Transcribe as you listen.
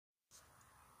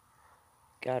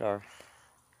Got our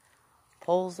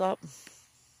poles up.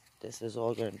 This is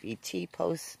all going to be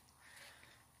T-posts.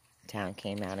 Town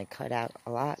came out and cut out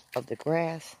a lot of the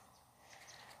grass.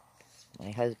 My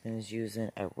husband is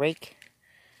using a rake,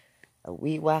 a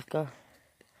weed whacker,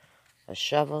 a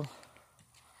shovel,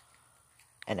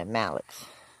 and a mallet.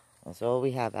 That's all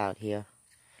we have out here.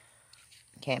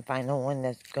 Can't find no one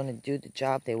that's going to do the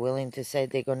job they're willing to say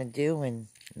they're going to do and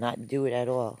not do it at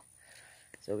all.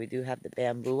 So we do have the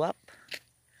bamboo up.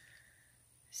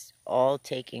 It's all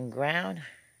taking ground,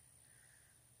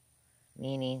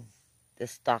 meaning the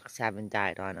stalks haven't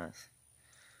died on us.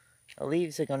 The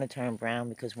leaves are going to turn brown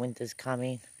because winter's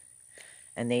coming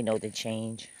and they know the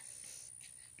change.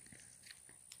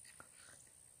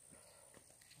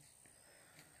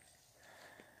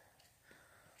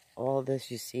 All this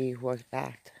you see worked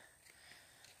back.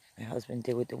 My husband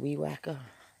did with the weed whacker.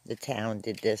 The town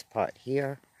did this part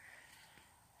here.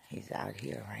 He's out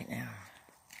here right now,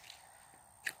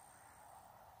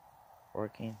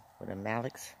 working with a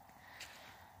mallet.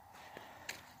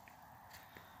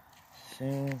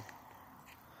 Soon,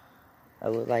 I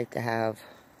would like to have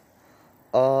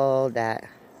all that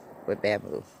with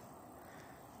bamboo.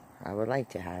 I would like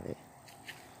to have it.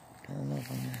 I don't know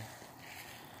if I'm going to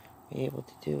be able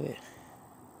to do it.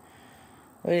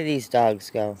 Where did these dogs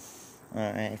go?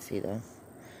 Alright, I see them.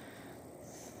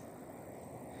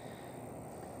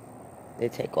 They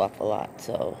take off a lot,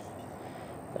 so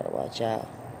gotta watch out.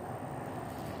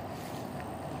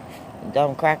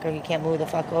 Dumb cracker, you can't move the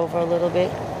fuck over a little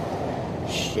bit?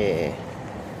 Shit.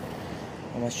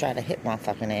 Almost tried to hit my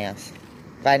fucking ass.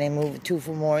 If I didn't move 2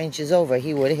 more inches over,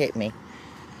 he would have hit me.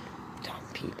 Dumb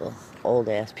people. Old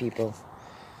ass people.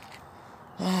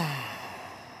 So,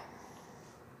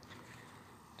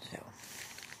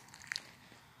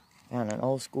 found an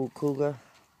old school cougar.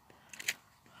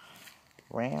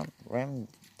 Ram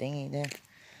thingy there.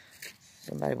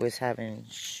 Somebody was having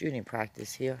shooting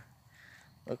practice here.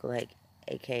 Looked like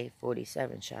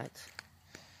AK-47 shots.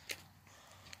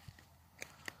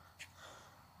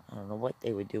 I don't know what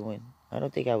they were doing. I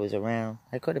don't think I was around.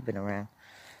 I could have been around.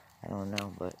 I don't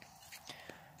know, but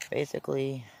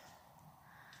basically,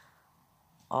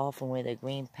 all from where the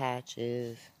green patch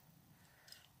is,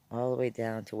 all the way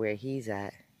down to where he's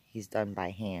at, he's done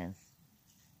by hand.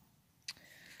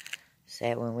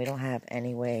 Sad when we don't have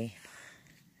any way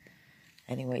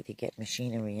to get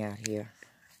machinery out here.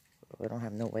 We don't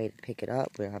have no way to pick it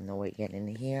up. We don't have no way to get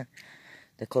into here.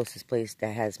 The closest place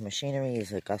that has machinery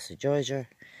is Augusta, Georgia,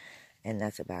 and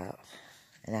that's about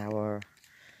an hour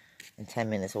and 10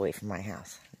 minutes away from my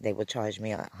house. They will charge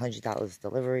me $100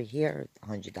 delivery here,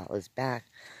 $100 back,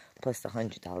 plus the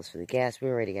 $100 for the gas.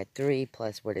 We're already at $3,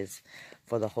 plus what is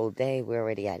for the whole day. We're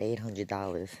already at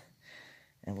 $800,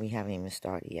 and we haven't even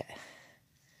started yet.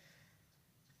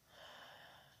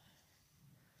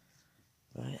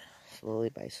 But slowly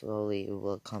by slowly, it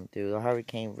will come through. The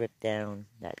hurricane ripped down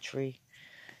that tree,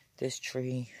 this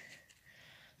tree,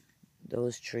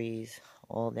 those trees,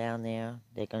 all down there.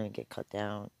 They're going to get cut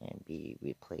down and be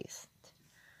replaced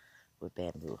with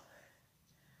bamboo.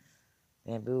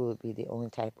 Bamboo would be the only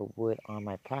type of wood on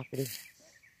my property.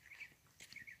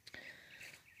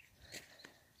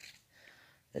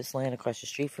 This land across the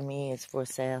street from me is for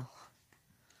sale.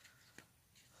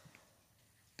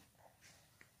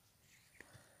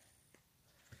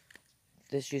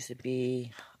 This used to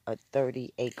be a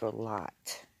 30-acre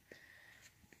lot,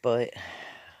 but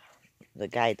the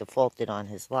guy defaulted on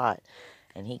his lot,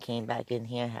 and he came back in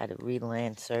here, had a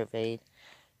re-land surveyed,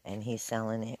 and he's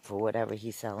selling it for whatever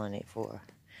he's selling it for.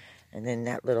 And then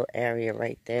that little area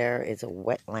right there is a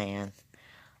wetland.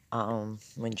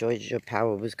 When Georgia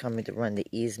Power was coming to run the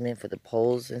easement for the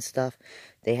poles and stuff,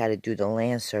 they had to do the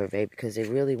land survey because they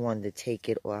really wanted to take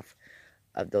it off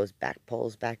of those back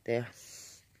poles back there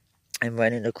and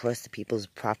run it across the people's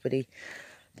property.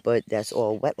 But that's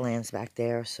all wetlands back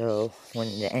there, so when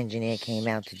the engineer came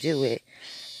out to do it,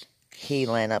 he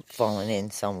ended up falling in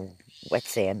some wet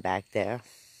sand back there.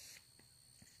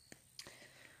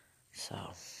 So,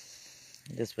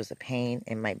 this was a pain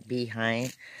in my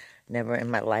behind. Never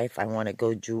in my life I want to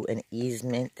go do an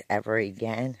easement ever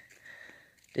again.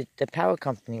 The power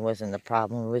company wasn't the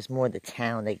problem. It was more the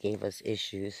town that gave us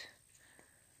issues.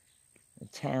 The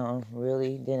town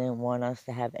really didn't want us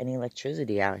to have any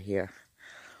electricity out here.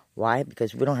 Why?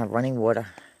 Because we don't have running water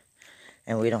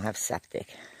and we don't have septic.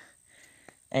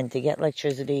 And to get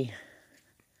electricity,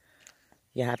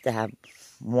 you have to have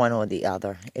one or the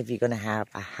other. If you're going to have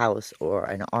a house or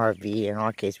an RV, in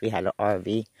our case we had an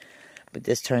RV, but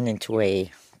this turned into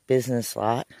a business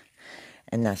lot,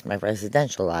 and that's my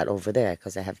residential lot over there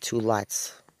because I have 2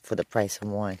 lots for the price of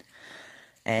one.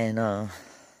 And I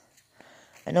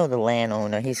know the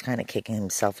landowner, he's kind of kicking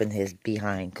himself in his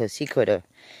behind, because he could have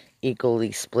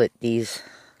equally split these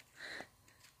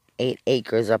 8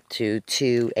 acres up to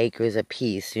 2 acres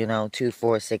apiece, you know, 2,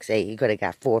 4, 6, 8. He could have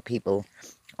got 4 people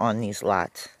on these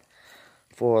lots,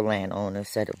 4 landowners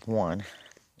instead of 1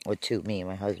 or 2, me and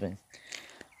my husband,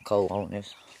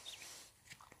 co-owners.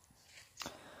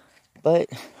 But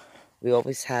we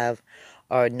always have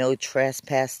our no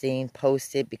trespassing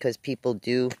posted, because people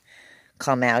do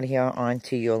come out here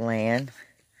onto your land.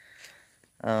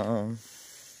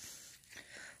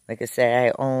 Like I said,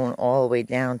 I own all the way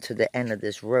down to the end of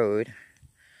this road.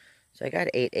 So I got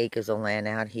 8 acres of land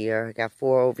out here. I got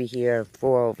 4 over here and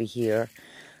 4 over here.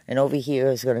 And over here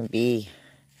is going to be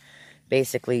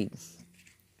basically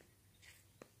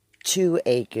 2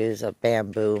 acres of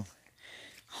bamboo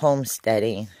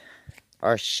homesteading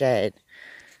our shed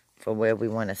for where we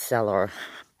want to sell our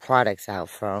products out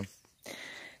from.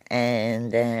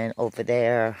 And then over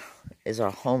there is our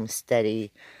homesteading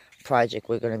project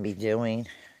we're going to be doing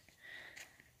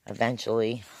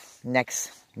eventually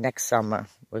next summer.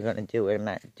 We're going to do it. I'm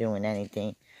not doing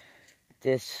anything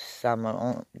this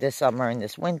summer and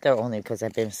this winter, only because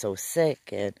I've been so sick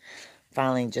and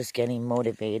finally just getting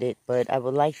motivated. But I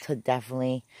would like to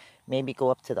definitely maybe go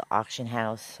up to the auction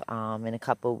house in a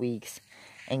couple of weeks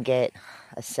and get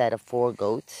a set of 4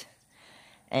 goats.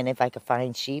 And if I could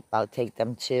find sheep, I'll take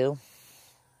them too,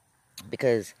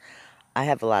 because I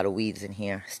have a lot of weeds in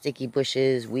here. Sticky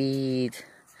bushes, weeds.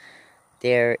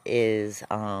 There is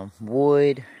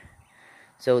wood.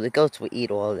 So the goats will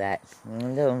eat all of that.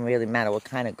 It doesn't really matter what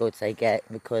kind of goats I get,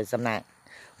 because I'm not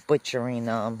butchering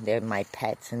them. They're my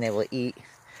pets, and they will eat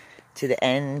to the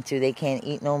end until they can't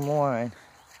eat no more. And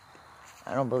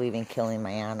I don't believe in killing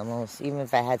my animals. Even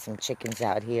if I had some chickens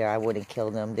out here, I wouldn't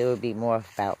kill them. They would be more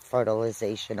about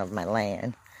fertilization of my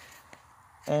land.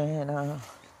 And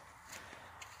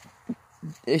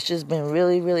it's just been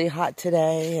really, really hot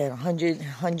today, and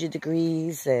 100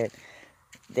 degrees, and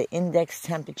the index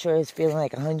temperature is feeling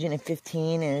like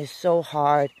 115, and it's so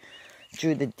hard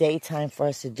through the daytime for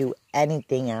us to do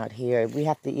anything out here. We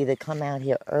have to either come out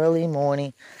here early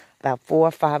morning, about 4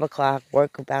 or 5 o'clock,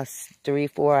 work about 3 or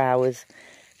 4 hours,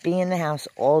 be in the house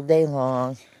all day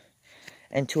long,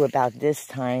 until about this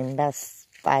time, about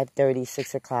 5:30,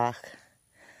 6 o'clock.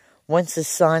 Once the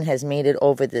sun has made it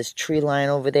over this tree line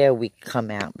over there, we come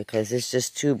out, because it's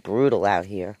just too brutal out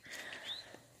here.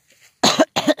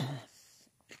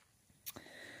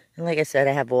 And like I said,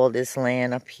 I have all this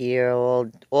land up here,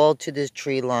 all to this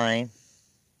tree line.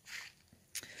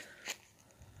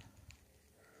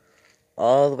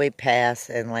 All the way past,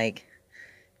 and like,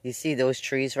 you see those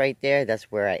trees right there?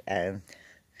 That's where I am.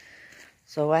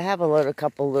 So I have a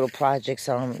couple little projects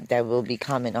that will be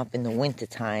coming up in the winter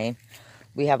time.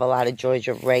 We have a lot of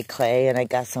Georgia red clay, and I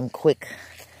got some quick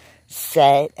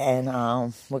set, and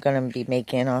we're going to be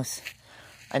making us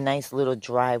a nice little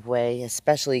driveway,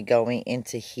 especially going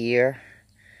into here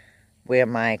where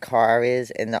my car is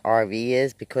and the RV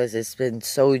is, because it's been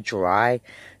so dry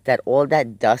that all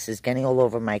that dust is getting all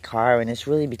over my car, and it's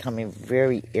really becoming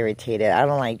very irritated. I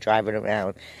don't like driving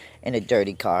around in a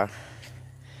dirty car.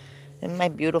 And my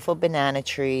beautiful banana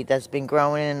tree that's been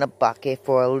growing in a bucket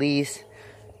for at least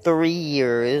 3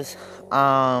 years.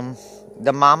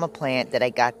 The mama plant that I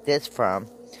got this from,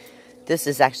 this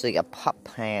is actually a pup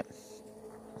plant.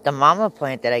 The mama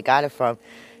plant that I got it from,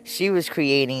 she was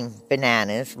creating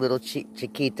bananas, little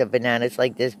chiquita bananas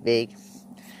like this big.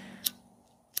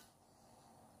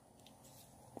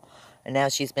 And now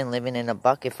she's been living in a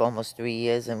bucket for almost 3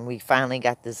 years, and we finally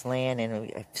got this land, and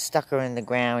we stuck her in the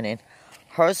ground, and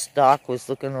her stalk was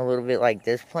looking a little bit like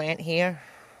this plant here.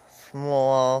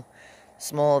 Small,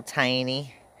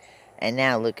 tiny. And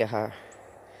now look at her.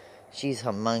 She's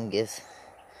humongous.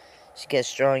 She gets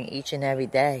strong each and every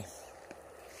day.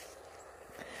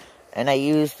 And I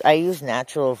use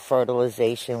natural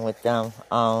fertilization with them.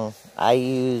 I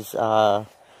use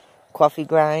coffee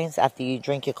grinds. After you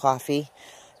drink your coffee,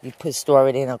 you store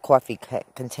it in a coffee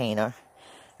container.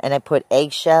 And I put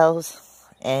eggshells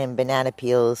and banana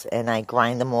peels, and I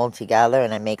grind them all together,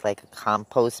 and I make like a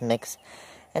compost mix.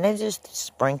 And I just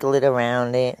sprinkle it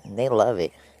around it, and they love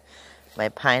it. My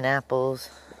pineapples,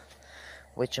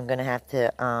 which I'm going to have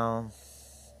to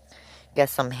get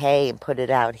some hay and put it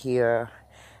out here.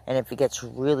 And if it gets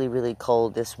really, really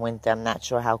cold this winter, I'm not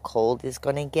sure how cold it's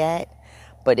going to get.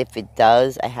 But if it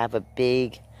does, I have a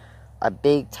big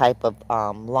type of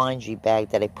laundry bag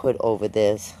that I put over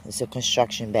this. It's a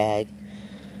construction bag.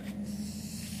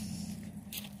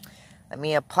 I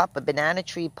mean, a banana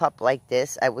tree pup like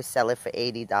this, I would sell it for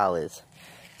 $80.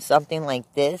 Something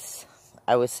like this,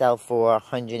 I would sell for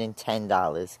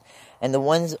 $110. And the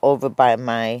ones over by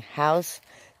my house,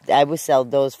 I would sell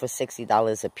those for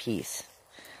 $60 a piece.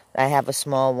 I have a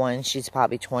small one. She's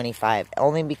probably $25.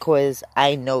 Only because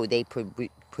I know they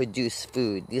produce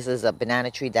food. This is a banana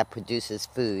tree that produces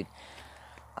food.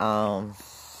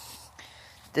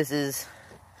 This is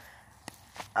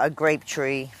a grape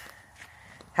tree.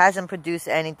 Hasn't produced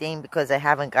anything because I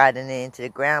haven't gotten it into the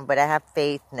ground. But I have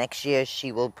faith next year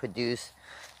she will produce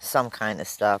some kind of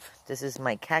stuff. This is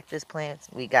my cactus plants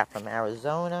we got from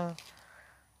Arizona.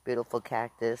 Beautiful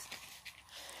cactus.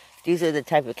 These are the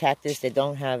type of cactus that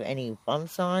don't have any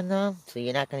bumps on them. So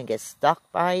you're not going to get stuck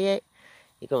by it.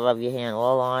 You can rub your hand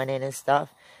all on it and stuff.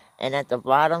 And at the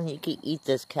bottom, you can eat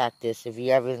this cactus. If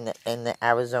you're ever in the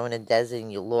Arizona desert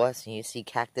and you're lost and you see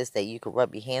cactus that you can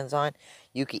rub your hands on,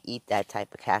 you can eat that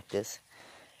type of cactus.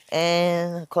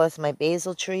 And, of course, my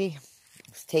basil tree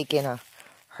is taking a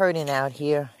hurting out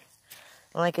here.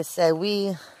 Like I said,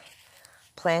 we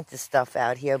plant this stuff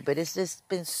out here, but it's just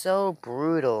been so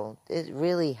brutal. It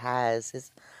really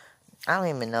has. I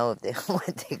don't even know if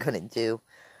what they're going to do.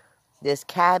 There's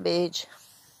cabbage.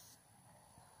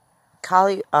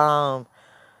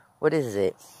 What is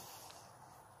it?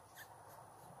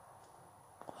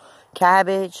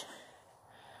 Cabbage,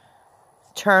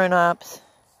 turnips,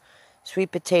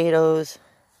 sweet potatoes,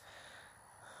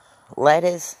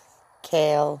 lettuce,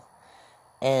 kale,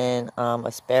 and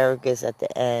asparagus at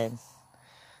the end.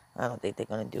 I don't think they're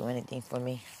gonna do anything for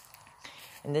me.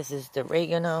 And this is the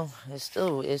oregano. It's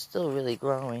still really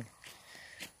growing.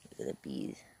 Look at the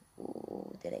bees.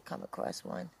 Ooh, did I come across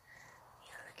one?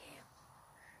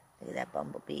 Look at that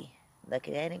bumblebee. Look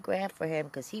at any grab for him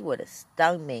because he would have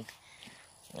stung me.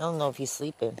 I don't know if he's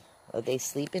sleeping. Are they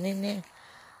sleeping in there?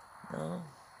 No.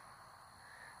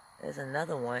 There's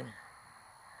another one.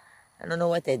 I don't know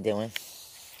what they're doing.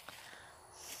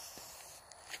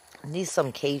 These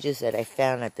some cages that I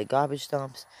found at the garbage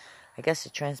dumps. I guess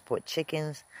to transport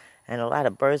chickens. And a lot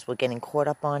of birds were getting caught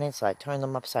up on it. So I turned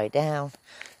them upside down.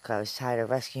 Because I was tired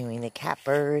of rescuing the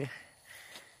catbird.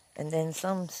 And then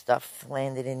some stuff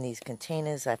landed in these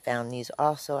containers. I found these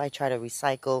also. I try to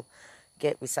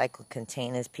get recycled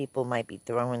containers. People might be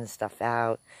throwing stuff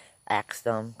out. Ask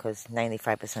them, because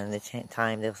 95% of the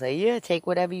time they'll say, yeah, take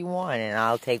whatever you want. And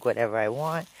I'll take whatever I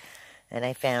want. And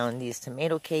I found these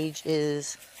tomato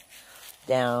cages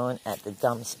down at the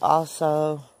dumps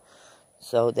also.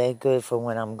 So they're good for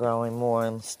when I'm growing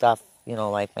more stuff, you know,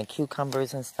 like my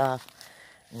cucumbers and stuff.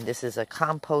 And this is a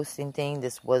composting thing.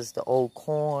 This was the old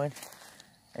corn.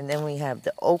 And then we have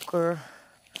the okra,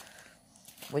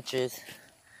 which is,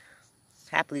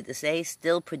 happily to say,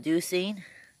 still producing.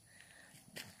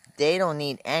 They don't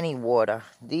need any water.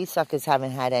 These suckers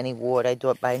haven't had any water. I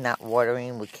thought by not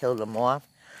watering would kill them off.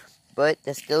 But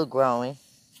they're still growing.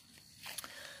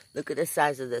 Look at the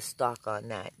size of the stalk on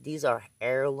that. These are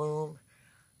heirloom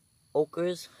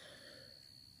okras.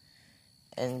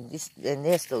 And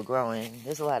they're still growing.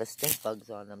 There's a lot of stink bugs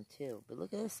on them too. But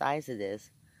look at the size of this.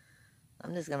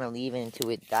 I'm just going to leave it until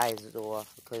it dies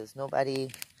off. Because nobody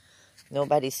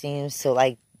seems to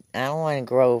like... I don't want to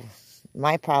grow...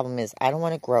 My problem is I don't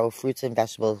want to grow fruits and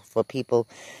vegetables for people.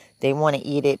 They want to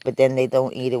eat it, but then they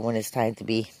don't eat it when it's time to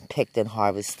be picked and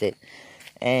harvested.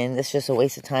 And it's just a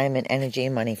waste of time and energy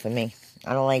and money for me.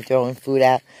 I don't like throwing food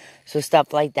out. So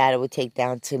stuff like that I would take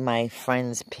down to my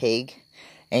friend's pig.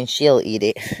 And she'll eat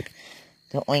it.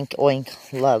 The oink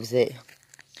oink loves it.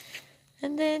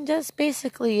 And then just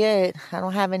basically it. I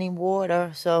don't have any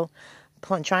water. So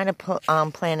trying to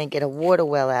plan to get a water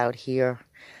well out here.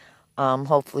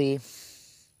 Hopefully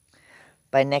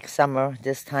by next summer,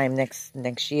 this time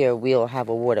next year, we'll have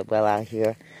a water well out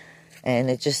here. And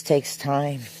it just takes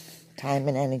time. Time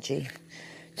and energy.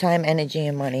 Time, energy,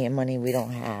 and money we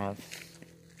don't have.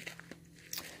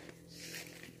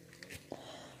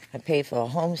 I paid for a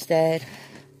homestead.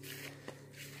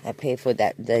 I paid for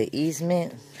the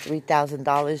easement,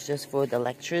 $3,000 just for the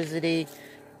electricity,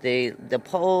 the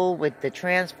pole with the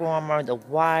transformer, the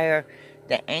wire,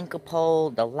 the anchor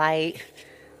pole, the light,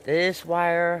 this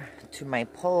wire to my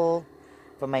pole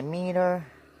for my meter,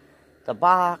 the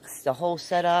box, the whole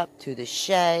setup to the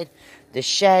shed. The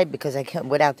shed, because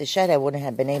without the shed, I wouldn't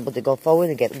have been able to go forward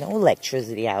and get no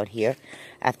electricity out here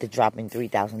after dropping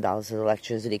 $3,000 to the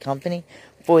electricity company.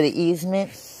 For the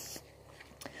easement,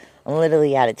 I'm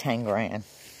literally out of 10 grand.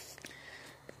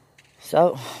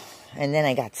 So, and then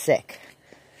I got sick.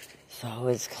 So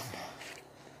it's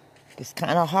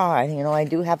kind of hard. You know, I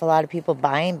do have a lot of people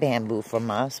buying bamboo from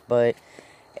us, but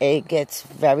it gets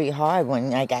very hard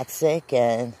when I got sick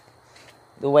and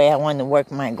the way I wanted to work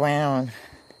my ground.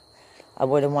 I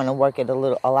wouldn't want to work it a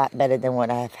lot better than what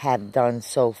I have done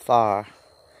so far.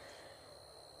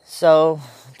 So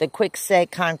the quick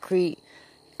set concrete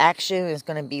action is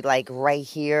going to be like right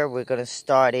here. We're going to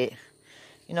start it,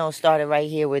 start it right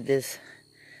here with this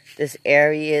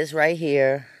area is right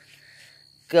here,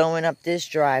 going up this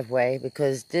driveway,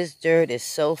 because this dirt is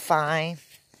so fine.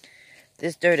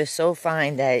 This dirt is so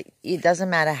fine that it doesn't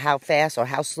matter how fast or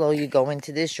how slow you go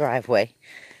into this driveway.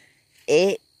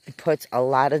 It puts a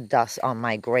lot of dust on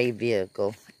my gray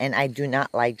vehicle, and I do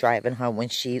not like driving her when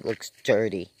she looks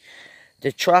dirty.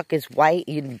 The truck is white.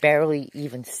 You barely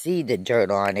even see the dirt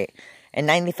on it. And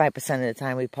 95% of the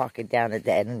time we park it down at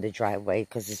the end of the driveway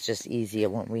because it's just easier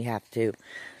when we have to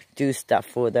do stuff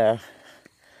for the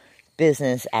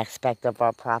business aspect of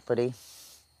our property.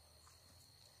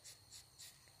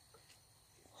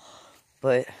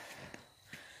 But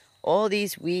all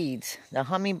these weeds, the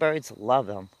hummingbirds love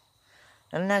them.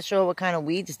 I'm not sure what kind of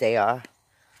weeds they are.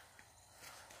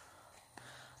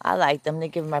 I like them. They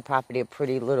give my property a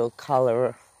pretty little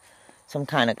color, some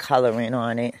kind of coloring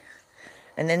on it.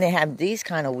 And then they have these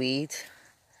kind of weeds,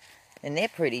 and they're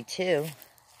pretty too.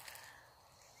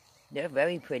 They're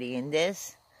very pretty. And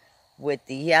this, with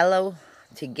the yellow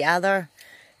together,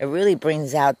 it really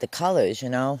brings out the colors,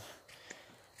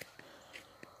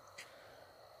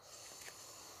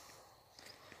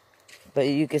 But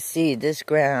you can see this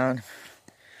ground.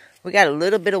 We got a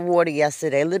little bit of water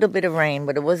yesterday, a little bit of rain,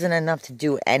 but it wasn't enough to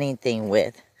do anything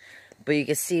with. But you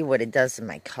can see what it does to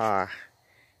my car.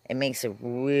 It makes it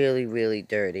really, really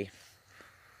dirty.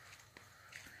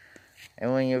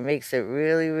 And when it makes it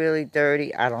really, really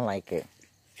dirty, I don't like it.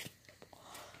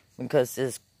 Because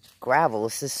this gravel,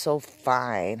 this is so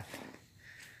fine.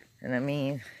 And I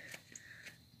mean,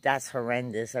 that's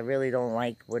horrendous. I really don't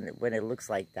like when it looks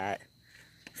like that.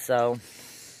 So,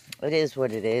 it is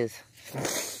what it is.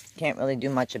 Can't really do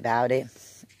much about it.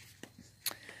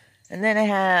 And then I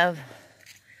have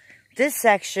this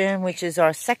section, which is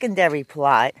our secondary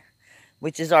plot,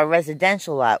 which is our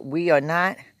residential lot. We are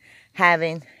not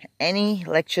having any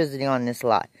electricity on this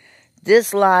lot.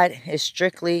 This lot is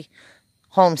strictly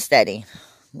homesteading.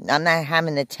 I'm not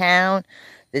having the town.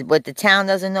 What the town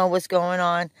doesn't know what's going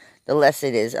on, the less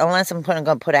it is. Unless I'm going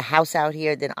to put a house out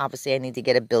here, then obviously I need to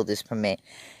get a builder's permit.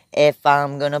 If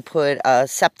I'm going to put a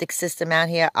septic system out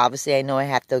here, obviously I know I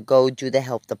have to go do the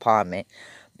health department.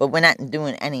 But we're not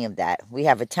doing any of that. We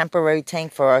have a temporary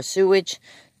tank for our sewage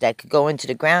that could go into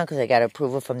the ground because I got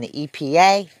approval from the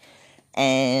EPA.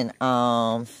 And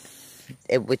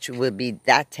which would be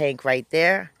that tank right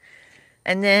there.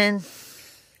 And then,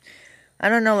 I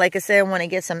don't know, like I said, I want to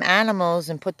get some animals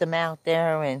and put them out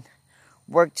there and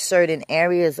work certain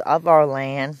areas of our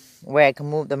land where I can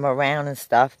move them around and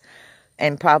stuff.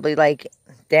 And probably like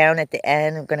down at the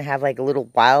end, I'm going to have like a little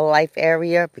wildlife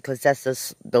area because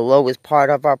that's the lowest part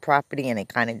of our property and it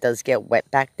kind of does get wet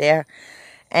back there.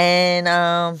 And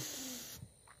I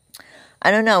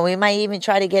don't know, we might even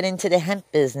try to get into the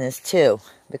hemp business too,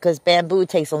 because bamboo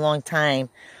takes a long time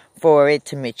for it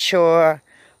to mature,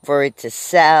 for it to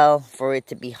sell, for it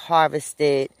to be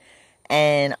harvested.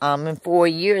 And in 4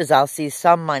 years, I'll see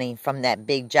some money from that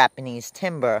big Japanese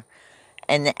timber.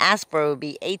 And the Asper would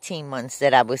be 18 months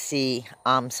that I would see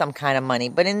some kind of money.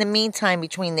 But in the meantime,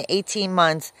 between the 18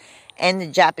 months and the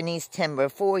Japanese timber,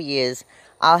 4 years,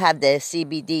 I'll have the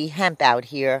CBD hemp out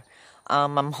here.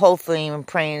 I'm hopefully and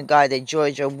praying to God that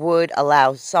Georgia would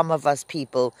allow some of us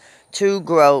people to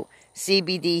grow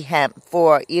CBD hemp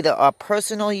for either our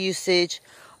personal usage,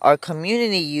 our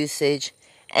community usage,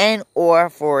 and or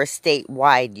for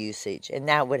statewide usage. And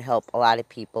that would help a lot of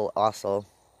people also.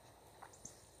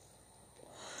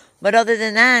 But other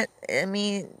than that, I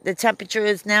mean, the temperature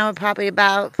is now probably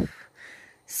about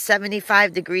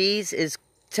 75 degrees. It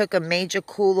took a major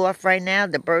cool off right now.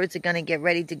 The birds are going to get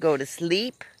ready to go to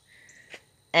sleep.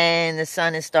 And the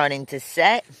sun is starting to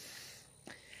set.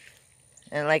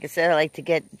 And like I said, I like to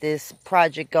get this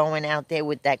project going out there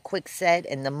with that quick set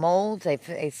and the molds.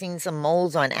 I've seen some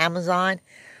molds on Amazon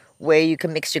where you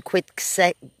can mix your quick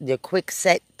set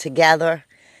together.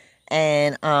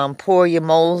 And pour your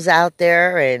molds out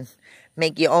there and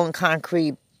make your own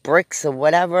concrete bricks or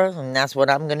whatever. And that's what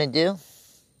I'm going to do.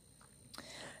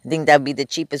 I think that would be the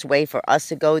cheapest way for us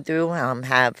to go through.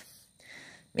 Have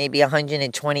maybe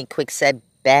 120 quick set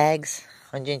bags,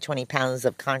 120 pounds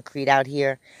of concrete out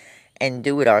here. And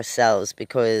do it ourselves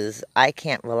because I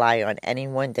can't rely on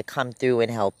anyone to come through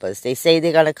and help us. They say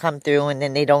they're going to come through and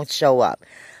then they don't show up.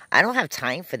 I don't have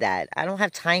time for that. I don't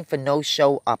have time for no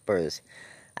show-uppers.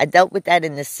 I dealt with that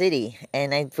in the city,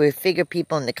 and I figure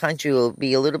people in the country will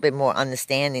be a little bit more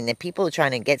understanding that people are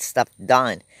trying to get stuff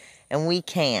done. And we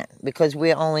can't because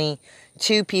we're only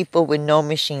 2 people with no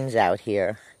machines out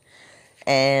here.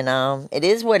 And it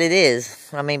is what it is.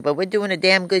 I mean, but we're doing a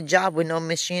damn good job with no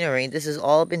machinery. This has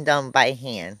all been done by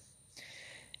hand.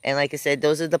 And like I said,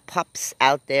 those are the pups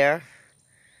out there.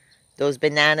 Those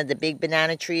the big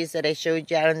banana trees that I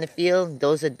showed you out in the field,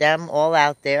 those are them all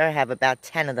out there. I have about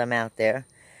 10 of them out there.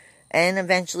 And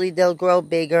eventually they'll grow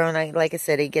bigger. And like I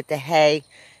said, I get the hay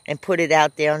and put it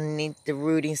out there underneath the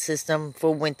rooting system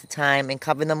for winter time and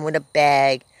cover them with a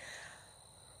bag.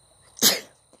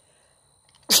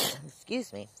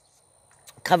 Excuse me.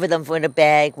 Cover them with a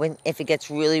bag if it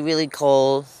gets really, really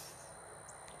cold.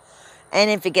 And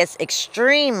if it gets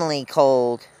extremely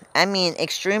cold, I mean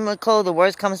extremely cold, the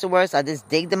worst comes to worst, I just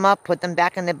dig them up, put them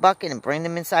back in the bucket, and bring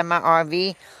them inside my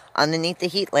RV underneath the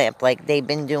heat lamp like they've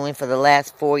been doing for the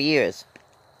last 4 years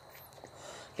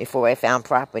before I found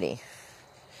property.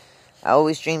 I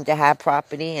always dreamed to have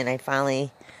property, and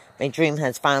my dream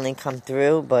has finally come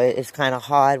through, but it's kind of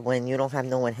hard when you don't have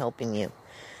no one helping you.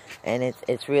 And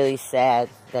it's really sad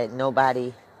that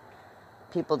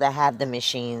people that have the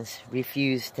machines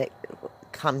refuse to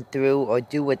come through or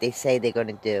do what they say they're going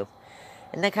to do.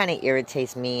 And that kind of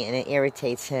irritates me, and it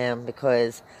irritates him,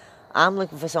 because I'm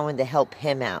looking for someone to help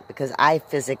him out, because I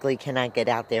physically cannot get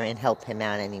out there and help him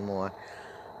out anymore.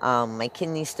 My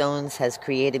kidney stones has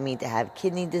created me to have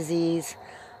kidney disease.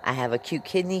 I have acute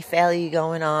kidney failure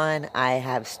going on. I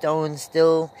have stones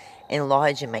still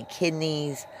enlarged in my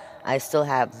kidneys. I still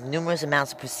have numerous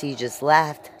amounts of procedures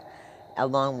left,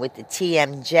 along with the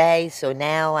TMJ. So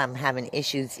now I'm having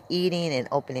issues eating and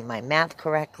opening my mouth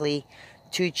correctly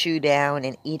to chew down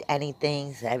and eat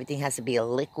anything. So everything has to be a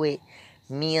liquid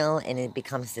meal, and it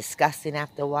becomes disgusting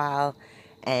after a while.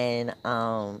 And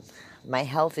my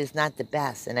health is not the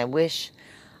best. And I wish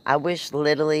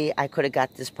literally I could have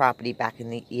got this property back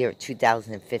in the year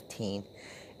 2015.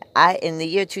 In the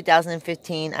year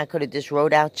 2015, I could have just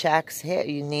wrote out checks. Here,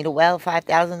 you need a well,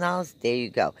 $5,000. There you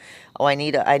go. Oh, I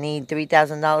need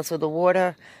 $3,000 for the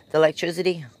water, the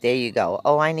electricity. There you go.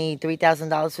 Oh, I need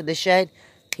 $3,000 for the shed.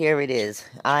 Here it is.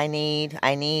 I need.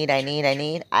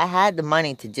 I had the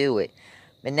money to do it,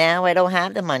 but now I don't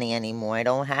have the money anymore. I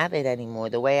don't have it anymore.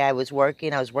 The way I was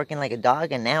working like a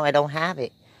dog, and now I don't have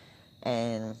it.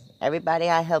 And everybody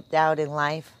I helped out in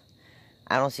life,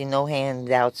 I don't see no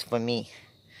handouts for me.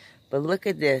 But look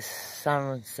at this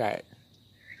sunset.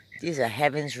 These are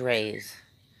heaven's rays.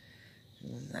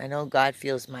 I know God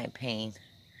feels my pain.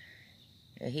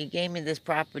 He gave me this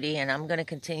property, and I'm going to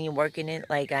continue working it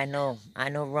like I know. I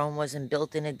know Rome wasn't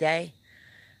built in a day,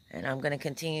 and I'm going to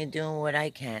continue doing what I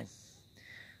can.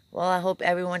 Well, I hope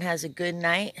everyone has a good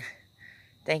night.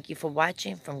 Thank you for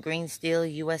watching from Green Steel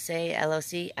USA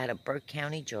LLC out of Burke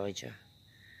County, Georgia.